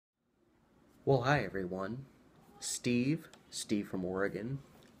Well, hi everyone. Steve from Oregon,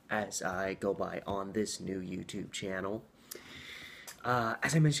 as I go by on this new YouTube channel.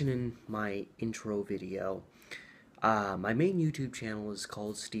 As I mentioned in my intro video, my main YouTube channel is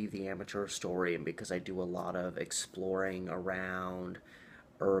called Steve the Amateur Historian because I do a lot of exploring around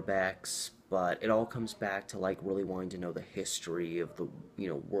urbex, but it all comes back to like really wanting to know the history of the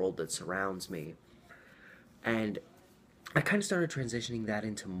world that surrounds me. And I kind of started transitioning that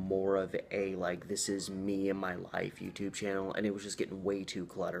into more of a like this is me and my life YouTube channel, and it was just getting way too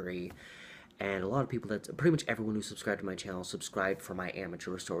cluttery. And a lot of people, that pretty much everyone who subscribed to my channel, subscribed for my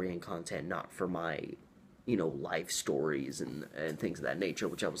amateur historian content, not for my life stories and things of that nature,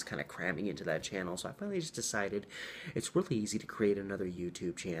 which I was kind of cramming into that channel. So I finally just decided it's really easy to create another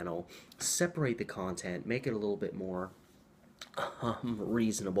YouTube channel, separate the content, make it a little bit more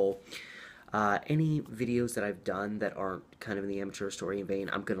reasonable. Any videos that I've done that aren't kind of in the amateur historian vein,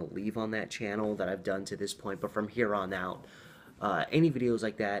 I'm going to leave on that channel that I've done to this point. But from here on out, any videos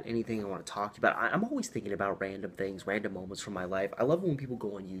like that, anything I want to talk about, I'm always thinking about random things, random moments from my life. I love when people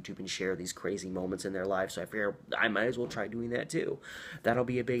go on YouTube and share these crazy moments in their life, so I figure I might as well try doing that too. That'll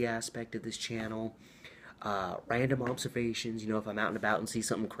be a big aspect of this channel. Random observations, if I'm out and about and see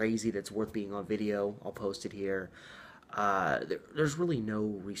something crazy that's worth being on video, I'll post it here. There's really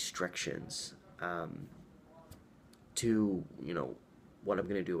no restrictions to what I'm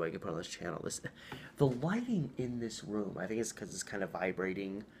gonna do when I can put on this channel. The lighting in this room, I think it's because it's kind of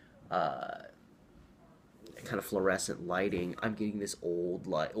vibrating, kind of fluorescent lighting. I'm getting this old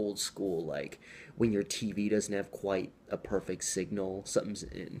school, like when your TV doesn't have quite a perfect signal, something's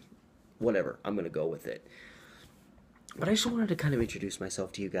in. Whatever, I'm gonna go with it. But I just wanted to kind of introduce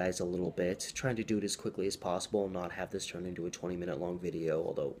myself to you guys a little bit, trying to do it as quickly as possible and not have this turn into a 20-minute long video,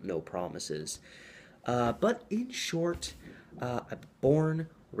 although no promises. But in short, I'm born,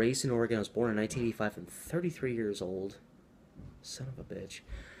 raised in Oregon. I was born in 1985. I'm 33 years old. Son of a bitch.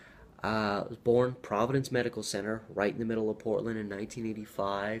 I was born Providence Medical Center, right in the middle of Portland in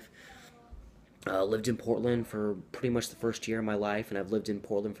 1985. Lived in Portland for pretty much the first year of my life, and I've lived in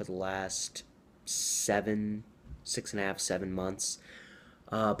Portland for the last 6.5, 7 months.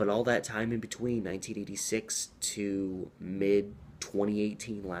 But all that time in between 1986 to mid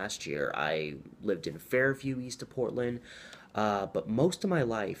 2018 last year, I lived in Fairview, east of Portland. But most of my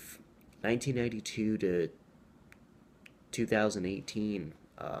life, 1992 to 2018,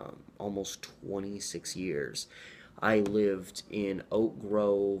 almost 26 years, I lived in Oak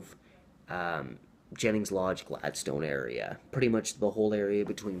Grove, Jennings Lodge, Gladstone area. Pretty much the whole area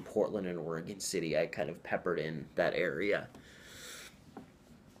between Portland and Oregon City, I kind of peppered in that area.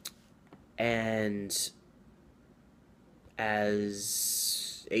 And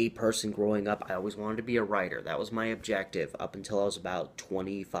as a person growing up, I always wanted to be a writer. That was my objective up until I was about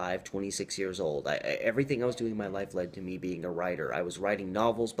 25, 26 years old. Everything I was doing in my life led to me being a writer. I was writing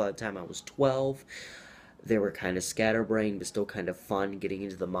novels by the time I was 12. They were kind of scatterbrained, but still kind of fun, getting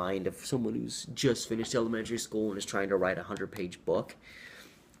into the mind of someone who's just finished elementary school and is trying to write a 100-page book.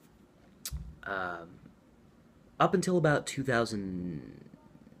 Up until about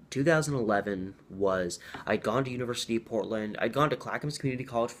 2011 was I'd gone to University of Portland. I'd gone to Clackamas Community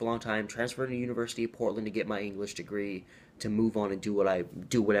College for a long time, transferred to University of Portland to get my English degree, to move on and do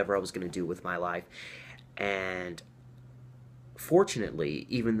whatever I was going to do with my life. And fortunately,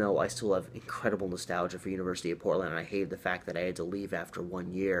 even though I still have incredible nostalgia for University of Portland, and I hated the fact that I had to leave after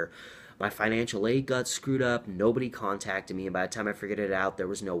 1 year, my financial aid got screwed up. Nobody contacted me, and by the time I figured it out, there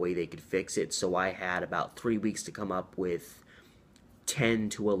was no way they could fix it. So I had about 3 weeks to come up with 10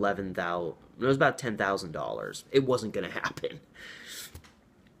 to 11 thousand. It was about $10,000. It wasn't going to happen.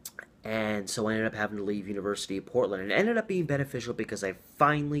 And so I ended up having to leave University of Portland. And it ended up being beneficial because I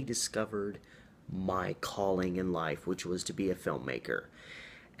finally discovered my calling in life, which was to be a filmmaker.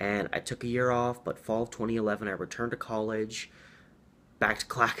 And I took a year off, but fall of 2011, I returned to college, back to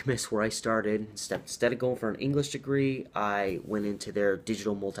Clackamas where I started. Instead of going for an English degree, I went into their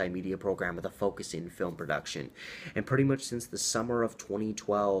digital multimedia program with a focus in film production. And pretty much since the summer of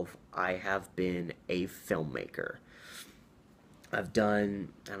 2012, I have been a filmmaker. I've done,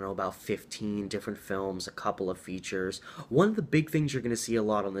 I don't know, about 15 different films, a couple of features. One of the big things you're going to see a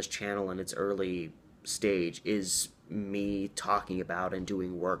lot on this channel in its early stage is me talking about and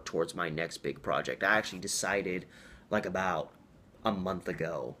doing work towards my next big project. I actually decided, like, about a month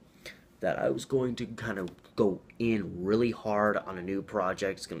ago that I was going to kind of go in really hard on a new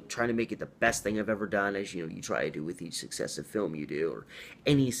project. It's going to try to make it the best thing I've ever done, as you try to do with each successive film you do, or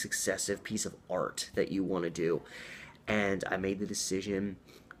any successive piece of art that you want to do. And I made the decision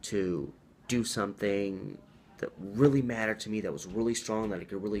to do something that really mattered to me, that was really strong, that I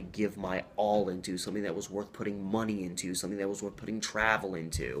could really give my all into, something that was worth putting money into, something that was worth putting travel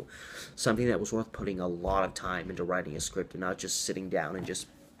into, something that was worth putting a lot of time into writing a script and not just sitting down and just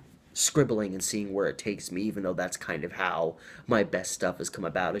scribbling and seeing where it takes me, even though that's kind of how my best stuff has come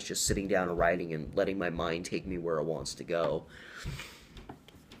about, is just sitting down and writing and letting my mind take me where it wants to go.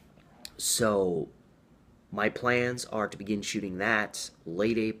 So my plans are to begin shooting that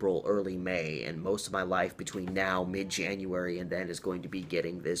late April, early May, and most of my life between now, mid-January, and then is going to be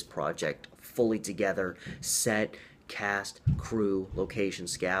getting this project fully together, set, cast, crew, location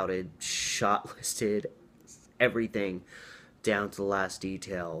scouted, shot listed, everything down to the last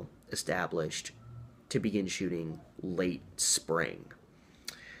detail established to begin shooting late spring.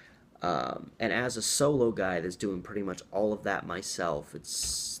 And as a solo guy that's doing pretty much all of that myself,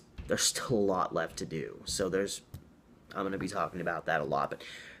 there's still a lot left to do. So I'm going to be talking about that a lot, but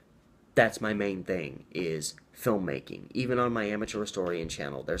that's my main thing, is filmmaking. Even on my amateur historian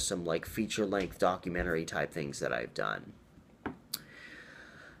channel, there's some like feature-length documentary type things that I've done.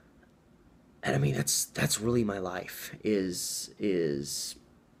 And I mean, that's really my life, is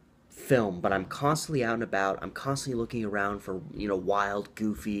film. But I'm constantly out and about. I'm constantly looking around for, wild,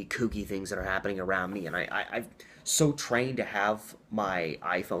 goofy, kooky things that are happening around me. And I've so trained to have my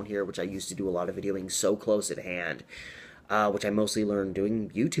iPhone here, which I used to do a lot of videoing, so close at hand, which I mostly learned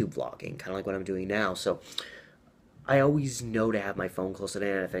doing YouTube vlogging, kind of like what I'm doing now. So I always know to have my phone close at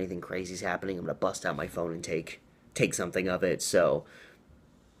hand. If anything crazy is happening, I'm going to bust out my phone and take something of it. So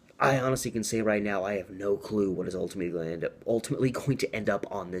I honestly can say right now I have no clue what is ultimately going to end up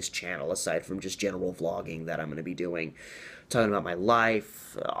on this channel, aside from just general vlogging that I'm going to be doing, talking about my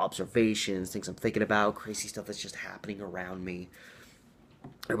life, observations, things I'm thinking about, crazy stuff that's just happening around me.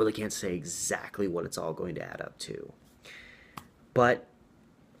 I really can't say exactly what it's all going to add up to. But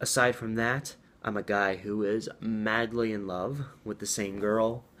aside from that, I'm a guy who is madly in love with the same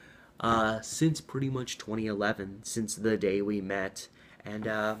girl since pretty much 2011, since the day we met. And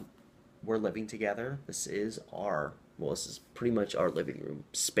we're living together. This is pretty much our living room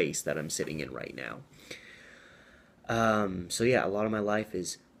space that I'm sitting in right now. So yeah, a lot of my life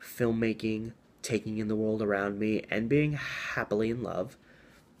is filmmaking, taking in the world around me, and being happily in love.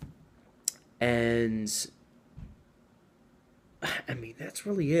 And I mean, that's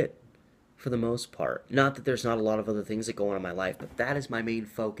really it for the most part. Not that there's not a lot of other things that go on in my life, but that is my main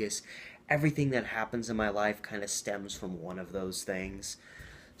focus. Everything that happens in my life kind of stems from one of those things.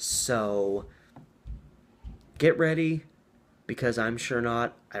 So get ready, because I'm sure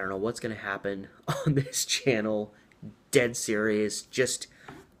not. I don't know what's going to happen on this channel. Dead serious.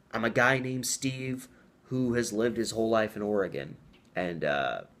 I'm a guy named Steve who has lived his whole life in Oregon. And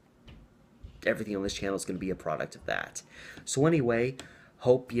everything on this channel is going to be a product of that. So anyway,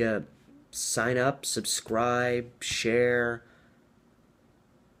 hope you sign up, subscribe, share,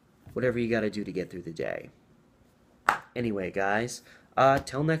 whatever you got to do to get through the day. Anyway, guys,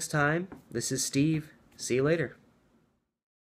 till next time, this is Steve. See you later.